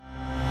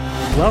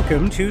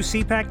Welcome to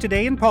CPAC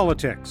Today in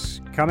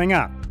Politics. Coming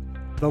up,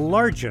 the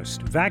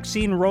largest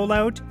vaccine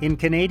rollout in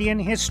Canadian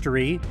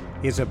history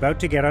is about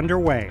to get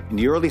underway. In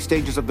the early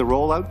stages of the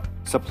rollout,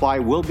 supply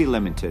will be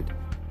limited.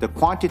 The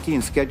quantity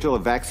and schedule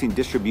of vaccine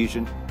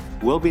distribution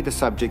will be the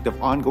subject of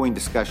ongoing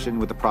discussion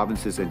with the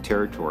provinces and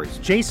territories.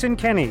 Jason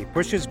Kenney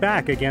pushes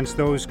back against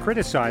those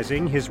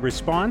criticizing his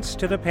response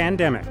to the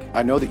pandemic.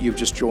 I know that you've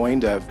just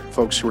joined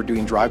folks who are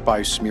doing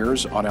drive-by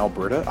smears on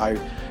Alberta. I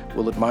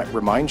will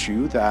remind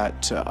you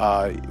that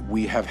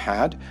we have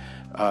had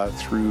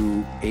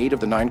through 8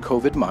 of the 9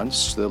 COVID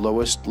months, the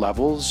lowest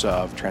levels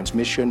of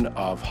transmission,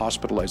 of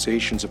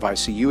hospitalizations, of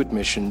ICU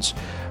admissions,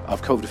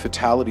 of COVID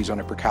fatalities on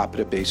a per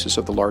capita basis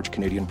of the large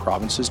Canadian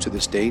provinces to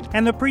this date.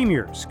 And the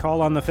premiers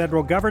call on the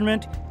federal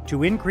government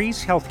to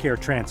increase healthcare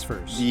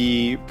transfers.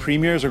 The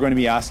premiers are going to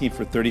be asking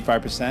for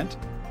 35%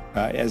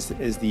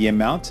 as the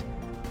amount,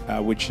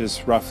 which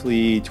is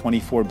roughly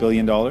 $24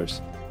 billion.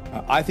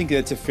 I think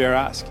that's a fair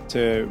ask.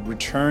 To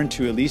return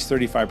to at least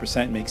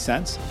 35% makes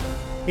sense.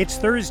 It's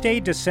Thursday,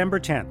 December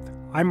 10th.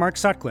 I'm Mark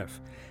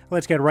Sutcliffe.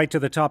 Let's get right to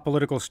the top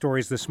political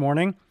stories this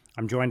morning.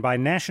 I'm joined by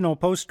National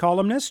Post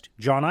columnist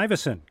John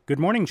Ivison. Good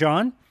morning,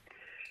 John.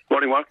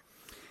 Morning, Mark.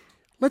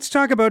 Let's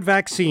talk about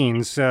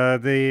vaccines.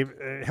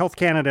 Health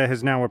Canada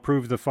has now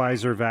approved the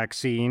Pfizer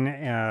vaccine,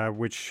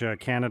 which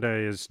Canada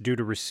is due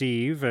to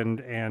receive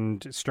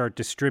and start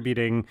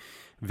distributing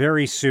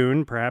very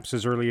soon, perhaps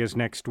as early as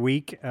next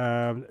week.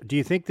 Do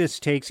you think this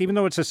takes, even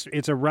though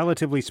it's a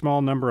relatively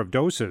small number of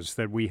doses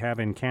that we have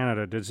in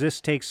Canada, does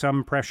this take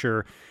some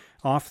pressure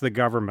off the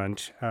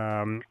government,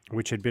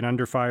 which had been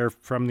under fire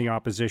from the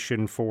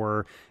opposition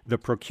for the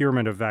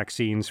procurement of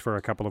vaccines for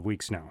a couple of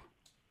weeks now?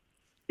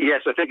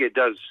 Yes, I think it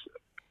does.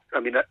 I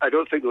mean, I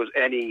don't think there was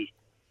any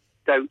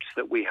doubt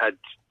that we had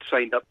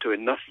signed up to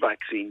enough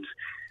vaccines,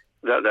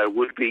 that there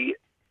would be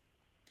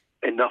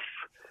enough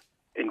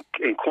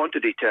in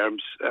quantity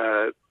terms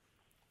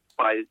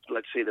by,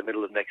 let's say, the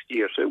middle of next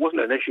year. So it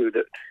wasn't an issue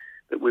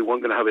that we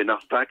weren't going to have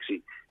enough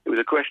vaccine. It was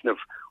a question of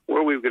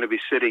were we going to be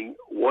sitting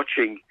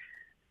watching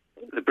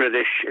the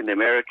British and the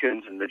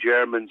Americans and the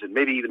Germans and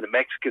maybe even the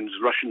Mexicans,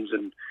 Russians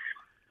and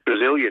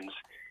Brazilians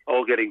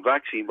all getting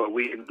vaccine, but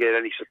we didn't get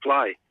any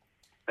supply.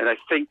 And I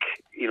think,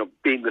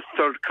 being the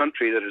third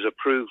country that has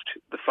approved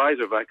the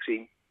Pfizer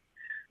vaccine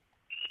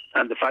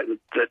and the fact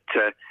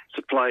that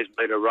supplies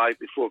might arrive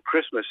before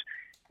Christmas,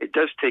 it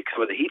does take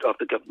some of the heat off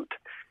the government.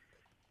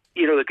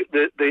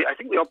 I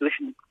think the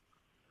opposition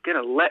kind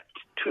of leapt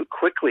too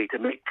quickly to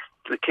make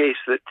the case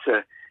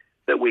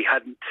that we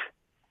hadn't,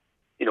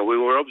 we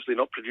were obviously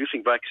not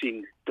producing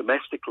vaccine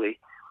domestically,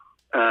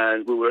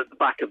 and we were at the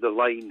back of the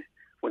line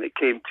when it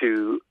came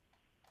to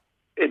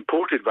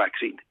imported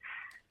vaccine.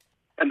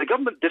 And the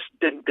government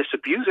didn't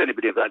disabuse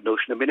anybody of that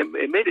notion. I mean,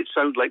 it made it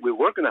sound like we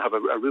were going to have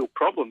a real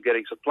problem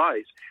getting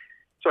supplies.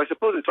 So I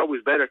suppose it's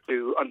always better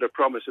to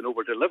under-promise and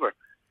over-deliver.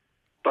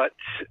 But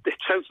it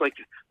sounds like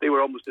they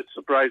were almost as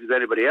surprised as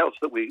anybody else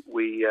that we've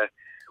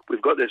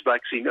got this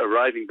vaccine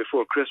arriving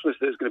before Christmas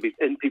that is going to be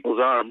in people's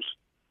arms.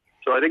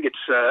 So I think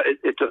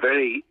it's a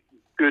very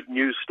good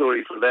news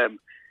story for them,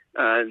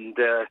 and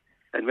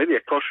maybe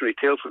a cautionary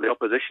tale for the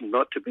opposition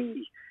not to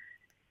be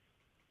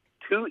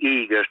too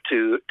eager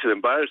to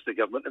embarrass the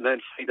government and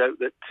then find out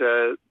that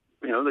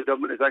the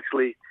government has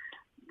actually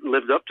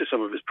lived up to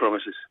some of its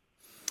promises.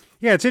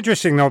 Yeah, it's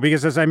interesting, though,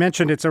 because as I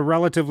mentioned, it's a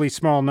relatively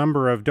small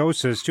number of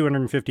doses,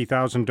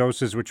 250,000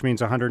 doses, which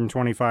means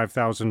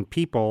 125,000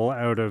 people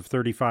out of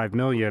 35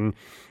 million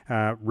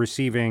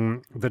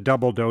receiving the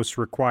double dose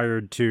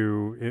required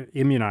to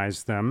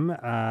immunize them.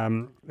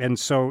 And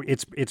so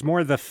it's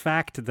more the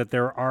fact that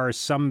there are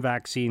some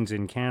vaccines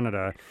in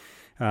Canada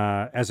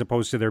as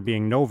opposed to there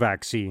being no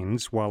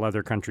vaccines while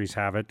other countries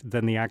have it,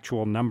 than the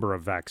actual number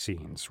of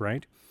vaccines,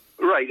 right?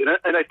 Right,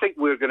 and I think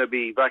we're going to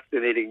be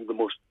vaccinating the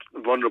most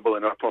vulnerable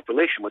in our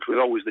population, which was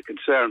always the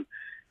concern.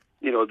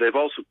 They've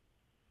also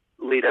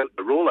laid out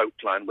the rollout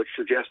plan, which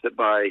suggests that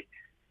by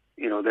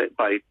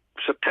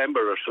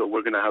September or so,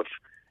 we're going to have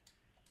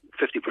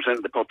 50%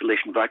 of the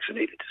population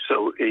vaccinated.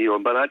 So,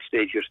 and by that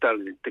stage, you're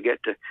starting to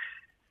get to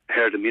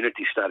herd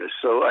immunity status.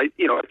 So, I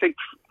think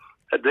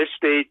at this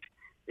stage,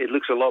 it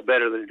looks a lot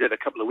better than it did a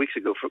couple of weeks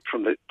ago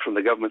from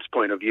the government's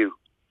point of view.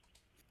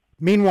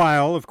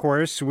 Meanwhile, of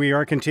course, we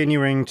are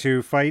continuing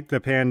to fight the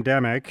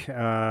pandemic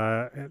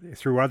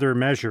through other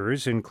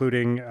measures,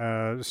 including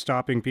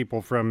stopping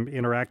people from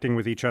interacting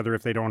with each other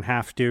if they don't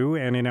have to.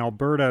 And in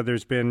Alberta,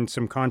 there's been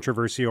some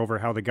controversy over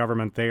how the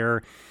government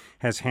there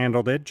has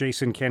handled it.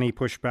 Jason Kenney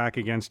pushed back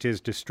against his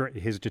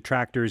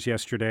detractors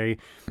yesterday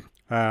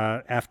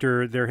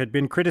after there had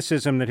been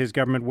criticism that his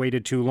government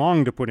waited too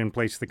long to put in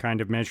place the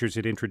kind of measures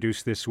it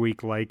introduced this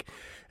week, like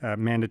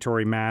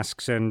mandatory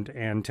masks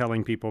and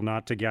telling people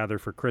not to gather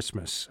for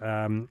Christmas.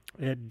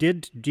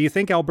 Do you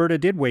think Alberta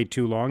did wait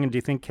too long, and do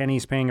you think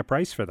Kenney's paying a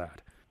price for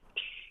that?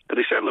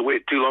 They certainly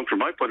waited too long from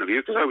my point of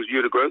view, because I was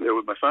due to go out there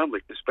with my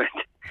family to spend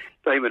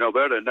time in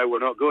Alberta, and now we're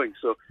not going.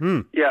 So,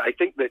 yeah, I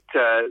think that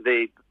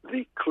they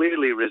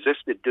clearly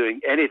resisted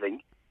doing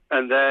anything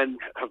and then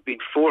have been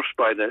forced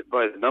by the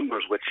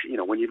numbers, which,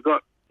 when you've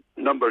got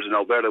numbers in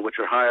Alberta which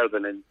are higher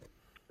than in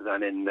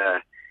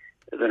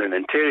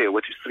Ontario,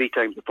 which is 3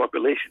 times the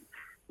population,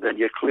 then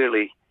you're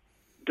clearly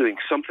doing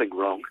something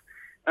wrong.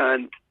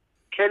 And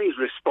Kenny's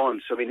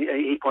response,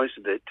 he points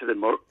to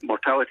the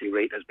mortality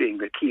rate as being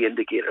the key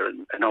indicator,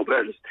 and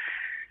Alberta's,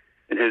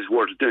 in his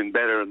words, doing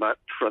better on that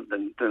front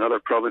than other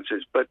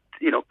provinces. But,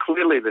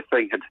 clearly the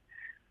thing had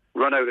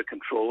run out of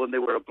control, and they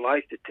were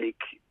obliged to take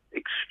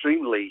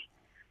extremely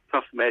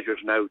tough measures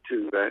now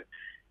to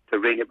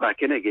rein it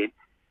back in again.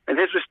 And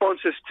his response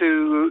is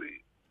to,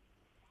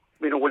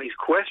 when he's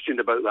questioned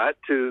about that,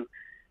 to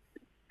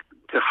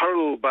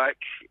hurl back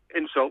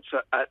insults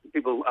at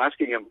people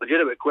asking him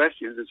legitimate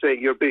questions and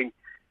saying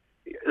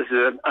this is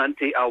an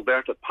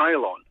anti-Alberta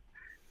pylon.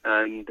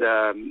 And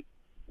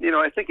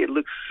I think it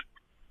looks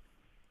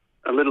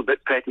a little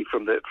bit petty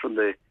from the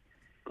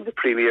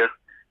Premier.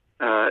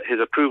 His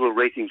approval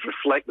ratings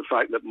reflect the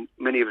fact that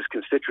many of his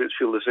constituents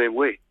feel the same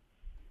way.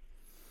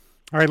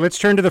 All right, let's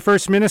turn to the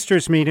First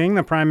Minister's meeting.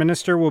 The Prime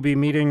Minister will be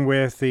meeting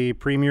with the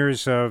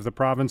premiers of the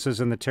provinces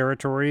and the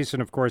territories,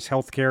 and of course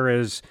healthcare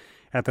is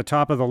at the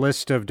top of the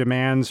list of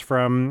demands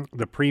from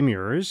the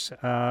premiers.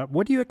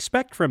 What do you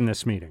expect from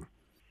this meeting?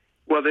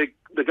 Well,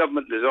 the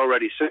government is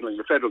already signalling,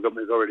 the federal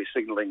government is already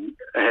signalling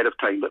ahead of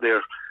time, but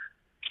they're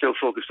still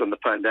focused on the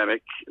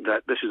pandemic,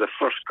 that this is a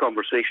first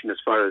conversation as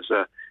far as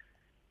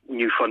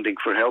new funding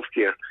for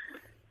healthcare.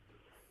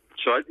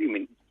 So,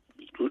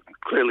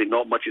 clearly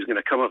not much is going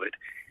to come of it.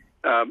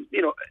 And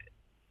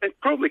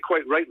probably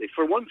quite rightly.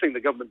 For one thing, the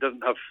government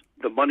doesn't have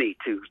the money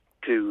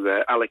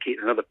to allocate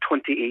another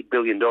 $28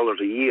 billion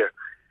a year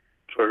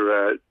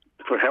for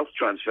health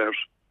transfers.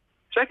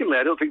 Secondly,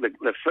 I don't think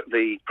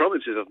the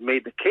provinces have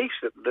made the case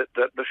that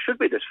there should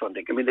be this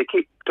funding. They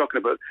keep talking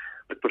about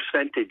the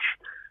percentage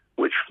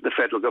which the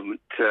federal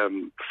government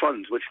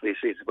funds, which they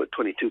say is about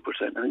 22%.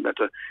 I think that's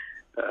a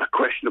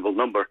questionable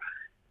number.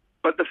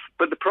 But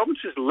the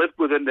provinces lived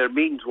within their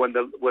means when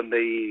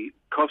the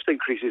cost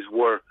increases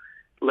were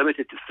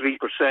limited to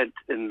 3%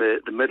 in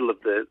the middle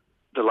of the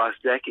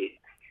last decade.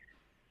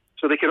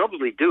 So they can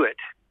obviously do it.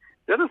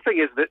 The other thing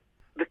is that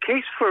the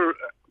case for,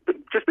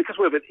 just because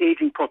we have an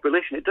aging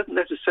population, it doesn't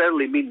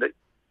necessarily mean that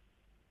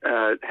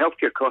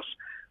healthcare costs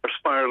are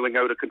spiraling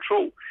out of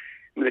control.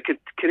 The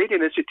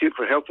Canadian Institute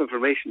for Health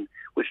Information,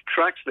 which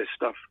tracks this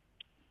stuff,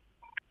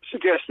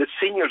 suggests that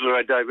seniors are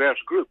a diverse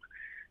group.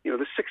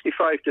 The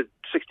 65 to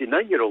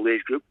 69-year-old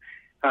age group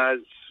has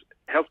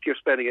healthcare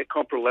spending at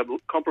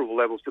comparable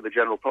levels to the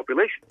general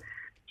population.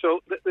 So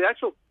the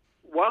actual,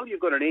 while you've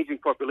got an aging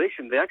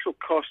population, the actual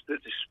cost that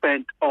is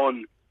spent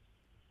on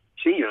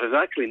seniors has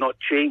actually not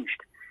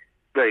changed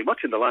very much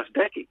in the last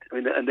decade.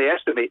 And they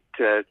estimate,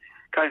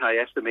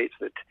 CIHI estimates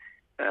that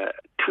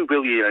 $2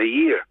 billion a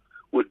year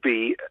would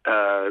be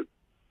a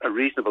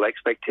reasonable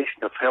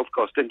expectation of health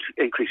cost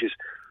increases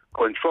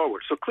going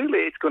forward. So clearly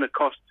it's going to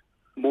cost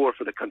more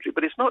for the country,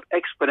 but it's not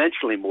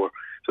exponentially more.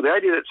 So the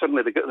idea that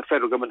suddenly the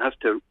federal government has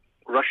to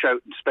rush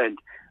out and spend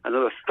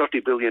another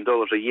 $30 billion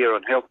a year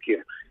on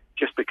healthcare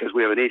just because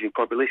we have an aging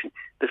population,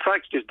 the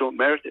facts just don't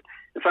merit it.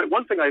 In fact,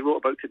 one thing I wrote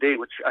about today,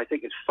 which I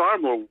think is far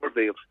more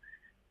worthy of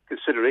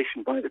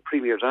consideration by the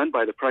premiers and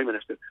by the Prime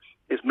Minister,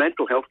 is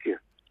mental health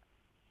care.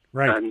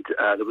 Right. And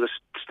there was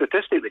a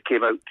statistic that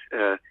came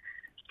out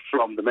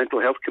from the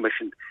Mental Health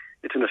Commission.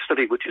 It's in a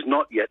study which has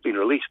not yet been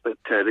released, but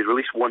they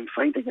released one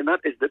finding, and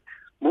that is that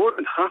more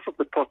than half of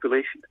the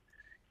population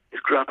is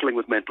grappling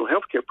with mental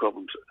health care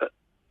problems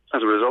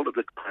as a result of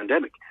the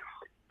pandemic.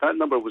 That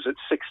number was at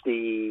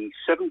 67%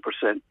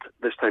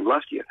 this time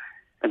last year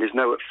and is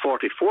now at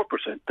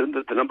 44%,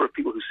 the number of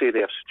people who say they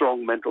have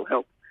strong mental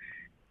health.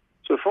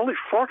 So if only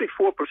 44%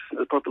 of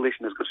the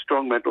population has got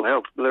strong mental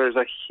health, there is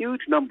a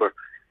huge number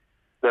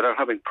that are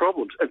having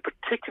problems, and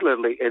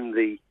particularly in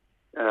the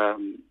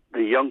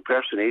young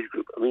person age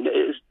group.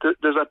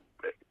 There's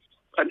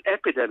an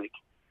epidemic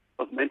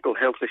of mental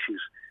health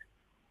issues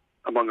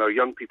among our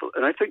young people,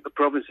 and I think the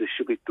provinces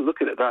should be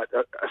looking at that.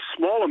 A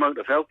small amount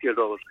of healthcare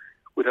dollars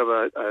would have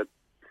a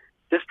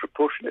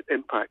disproportionate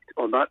impact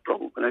on that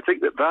problem, and I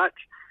think that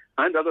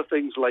and other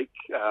things like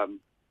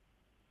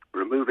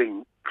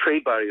removing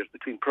trade barriers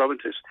between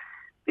provinces,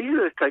 these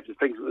are the types of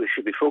things that they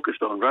should be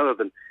focused on, rather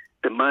than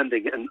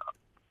demanding an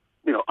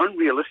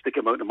unrealistic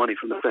amount of money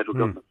from the federal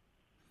government.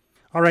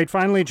 All right,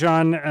 finally,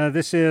 John,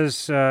 this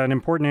is an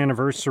important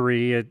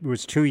anniversary. It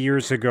was 2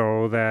 years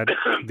ago that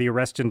the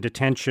arrest and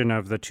detention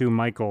of the two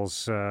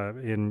Michaels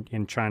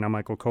in China,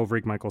 Michael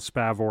Kovrig, Michael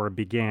Spavor,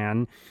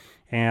 began.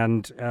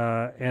 And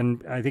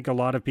I think a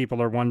lot of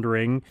people are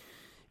wondering,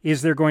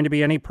 is there going to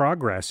be any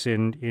progress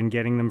in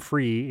getting them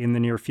free in the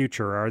near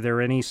future? Are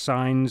there any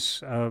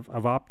signs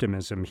of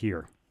optimism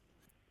here?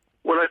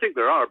 Well, I think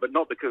there are, but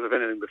not because of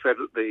anything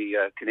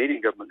the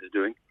Canadian government is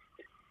doing.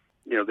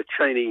 The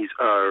Chinese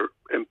are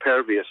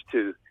impervious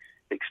to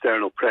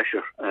external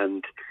pressure,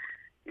 and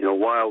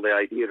while the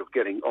idea of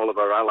getting all of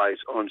our allies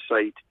on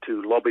site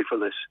to lobby for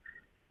this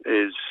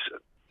is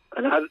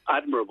an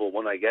admirable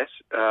one, I guess,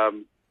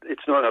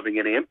 it's not having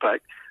any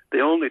impact. The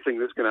only thing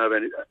that's going to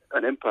have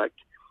an impact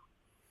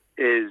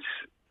is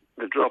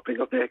the dropping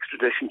of the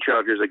extradition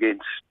charges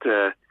against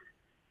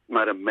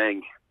Madam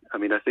Meng. I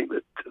mean, I think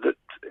that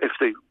if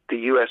the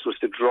US was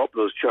to drop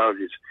those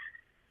charges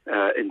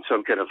in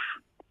some kind of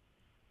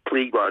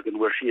plea bargain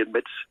where she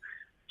admits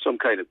some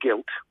kind of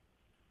guilt,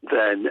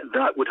 then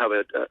that would have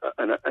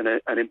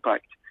an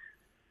impact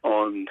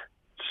on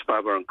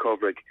Spavor and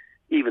Kovrig,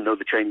 even though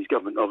the Chinese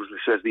government obviously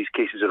says these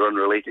cases are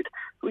unrelated.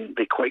 I mean,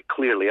 they quite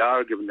clearly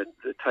are, given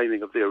the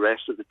timing of the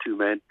arrest of the two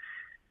men.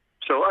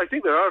 So I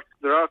think there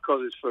are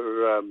causes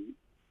for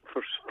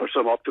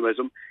some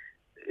optimism.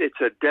 It's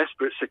a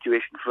desperate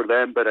situation for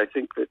them, but I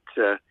think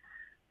that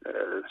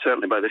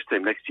certainly by this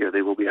time next year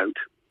they will be out.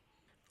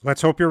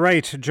 Let's hope you're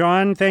right.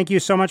 John, thank you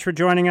so much for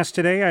joining us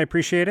today. I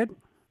appreciate it.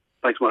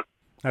 Thanks, Mark.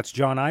 That's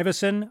John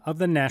Ivison of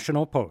the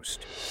National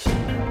Post.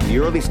 In the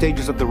early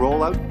stages of the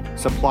rollout,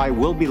 supply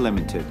will be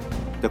limited.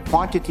 The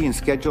quantity and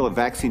schedule of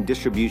vaccine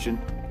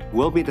distribution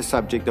will be the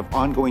subject of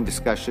ongoing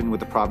discussion with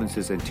the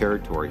provinces and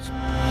territories.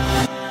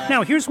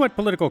 Now, here's what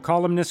political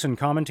columnists and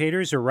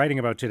commentators are writing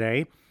about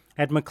today.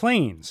 At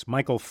Maclean's,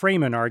 Michael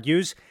Freeman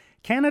argues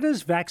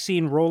Canada's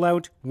vaccine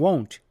rollout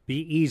won't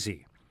be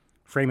easy.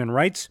 Freeman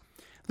writes,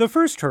 "The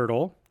first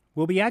hurdle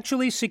will be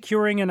actually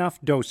securing enough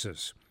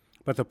doses.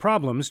 But the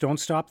problems don't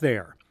stop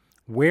there.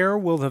 Where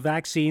will the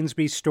vaccines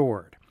be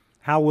stored?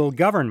 How will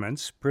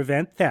governments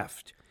prevent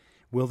theft?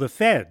 Will the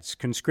feds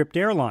conscript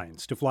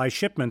airlines to fly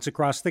shipments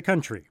across the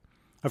country?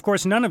 Of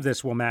course, none of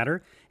this will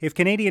matter if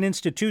Canadian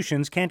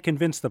institutions can't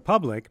convince the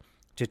public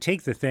to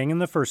take the thing in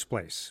the first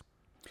place."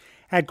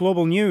 At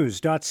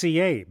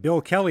globalnews.ca,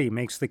 Bill Kelly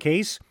makes the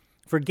case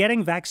for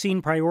getting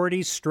vaccine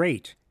priorities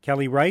straight.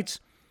 Kelly writes,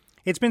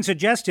 "It's been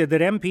suggested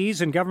that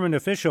MPs and government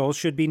officials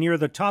should be near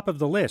the top of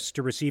the list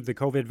to receive the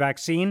COVID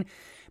vaccine,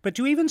 but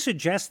to even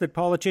suggest that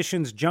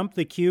politicians jump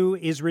the queue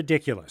is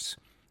ridiculous.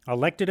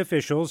 Elected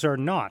officials are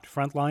not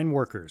frontline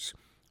workers.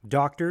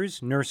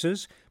 Doctors,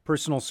 nurses,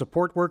 personal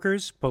support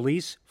workers,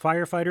 police,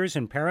 firefighters,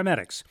 and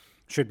paramedics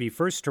should be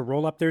first to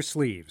roll up their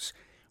sleeves.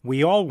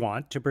 We all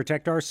want to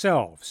protect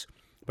ourselves,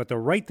 but the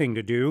right thing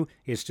to do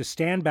is to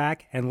stand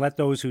back and let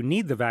those who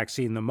need the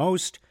vaccine the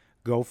most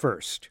go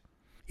first."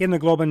 In the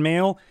Globe and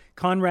Mail,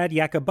 Konrad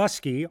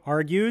Yakabuski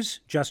argues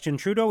Justin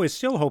Trudeau is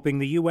still hoping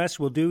the U.S.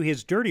 will do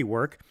his dirty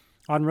work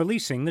on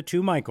releasing the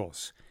two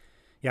Michaels.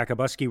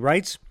 Yakabuski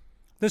writes,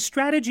 "The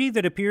strategy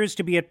that appears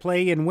to be at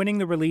play in winning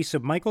the release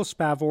of Michael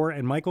Spavor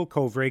and Michael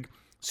Kovrig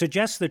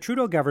suggests the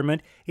Trudeau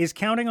government is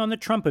counting on the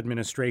Trump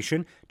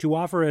administration to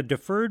offer a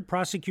deferred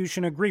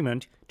prosecution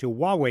agreement to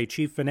Huawei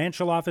Chief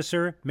Financial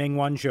Officer Meng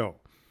Wanzhou.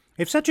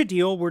 If such a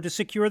deal were to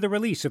secure the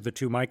release of the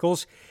two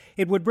Michaels,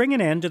 it would bring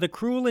an end to the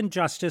cruel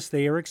injustice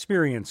they are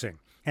experiencing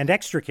and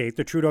extricate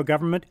the Trudeau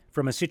government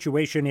from a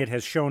situation it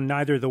has shown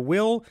neither the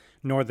will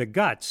nor the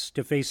guts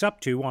to face up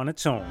to on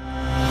its own."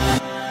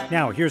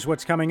 Now, here's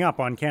what's coming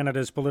up on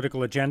Canada's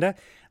political agenda.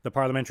 The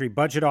Parliamentary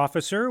Budget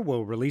Officer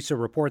will release a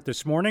report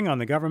this morning on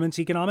the government's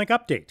economic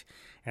update.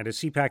 And as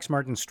CPAC's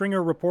Martin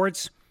Stringer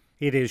reports,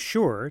 it is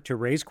sure to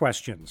raise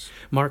questions.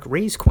 Mark,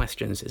 raise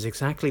questions is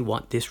exactly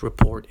what this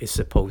report is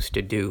supposed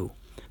to do.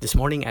 This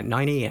morning at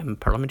 9 a.m.,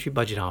 Parliamentary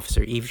Budget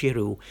Officer Yves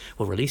Giroux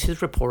will release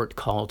his report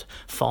called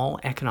Fall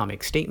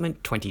Economic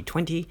Statement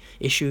 2020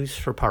 Issues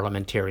for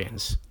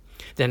Parliamentarians.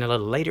 Then a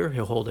little later,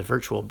 he'll hold a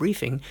virtual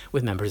briefing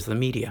with members of the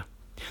media.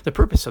 The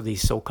purpose of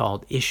these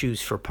so-called Issues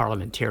for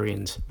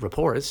Parliamentarians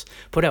reports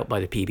put out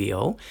by the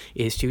PBO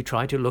is to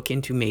try to look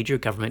into major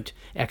government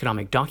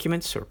economic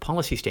documents or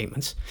policy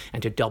statements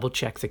and to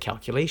double-check the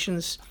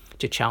calculations,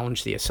 to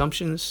challenge the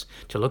assumptions,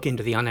 to look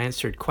into the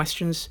unanswered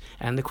questions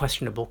and the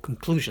questionable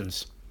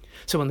conclusions.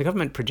 So when the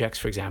government projects,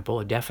 for example,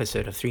 a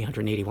deficit of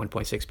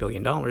 $381.6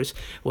 billion,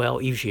 well,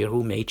 Yves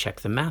Giroux may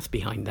check the math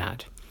behind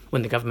that.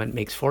 When the government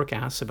makes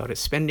forecasts about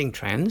its spending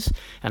trends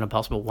and a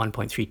possible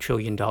 $1.3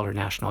 trillion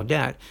national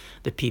debt,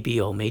 the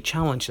PBO may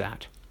challenge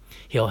that.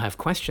 He'll have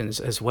questions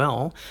as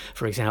well,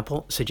 for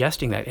example,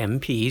 suggesting that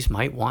MPs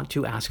might want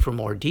to ask for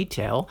more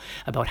detail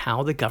about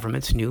how the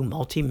government's new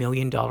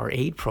multi-million-dollar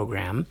aid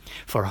program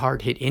for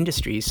hard-hit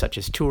industries such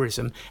as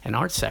tourism and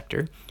arts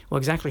sector, well,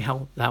 exactly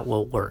how that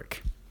will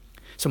work.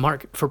 So,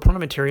 Mark, for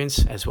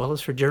parliamentarians as well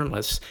as for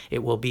journalists,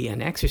 it will be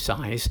an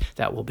exercise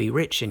that will be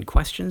rich in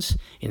questions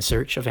in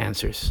search of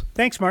answers.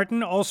 Thanks,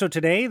 Martin. Also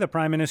today, the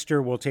Prime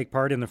Minister will take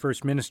part in the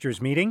First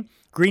Minister's meeting.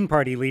 Green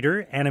Party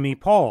leader Annamie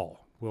Paul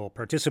will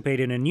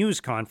participate in a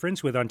news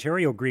conference with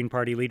Ontario Green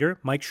Party leader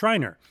Mike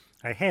Schreiner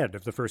ahead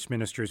of the First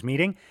Minister's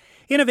meeting.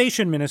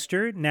 Innovation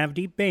Minister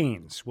Navdeep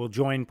Bains will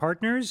join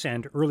partners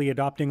and early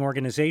adopting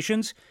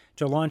organizations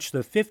to launch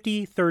the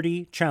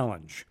 50-30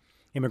 Challenge.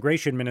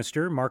 Immigration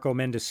Minister Marco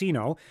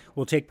Mendicino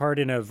will take part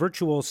in a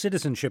virtual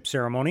citizenship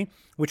ceremony,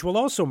 which will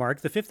also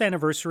mark the 5th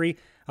anniversary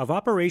of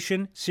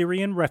Operation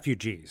Syrian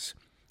Refugees.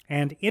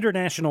 And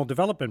International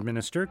Development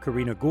Minister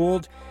Karina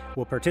Gould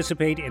will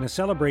participate in a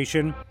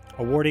celebration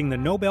awarding the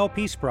Nobel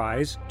Peace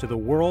Prize to the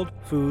World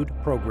Food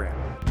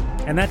Programme.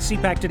 And that's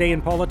CPAC Today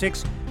in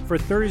Politics for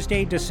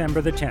Thursday,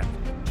 December the 10th.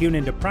 Tune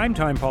into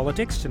Primetime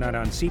Politics tonight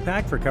on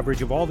CPAC for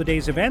coverage of all the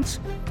day's events.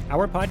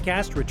 Our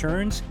podcast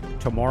returns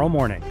tomorrow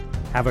morning.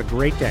 Have a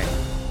great day.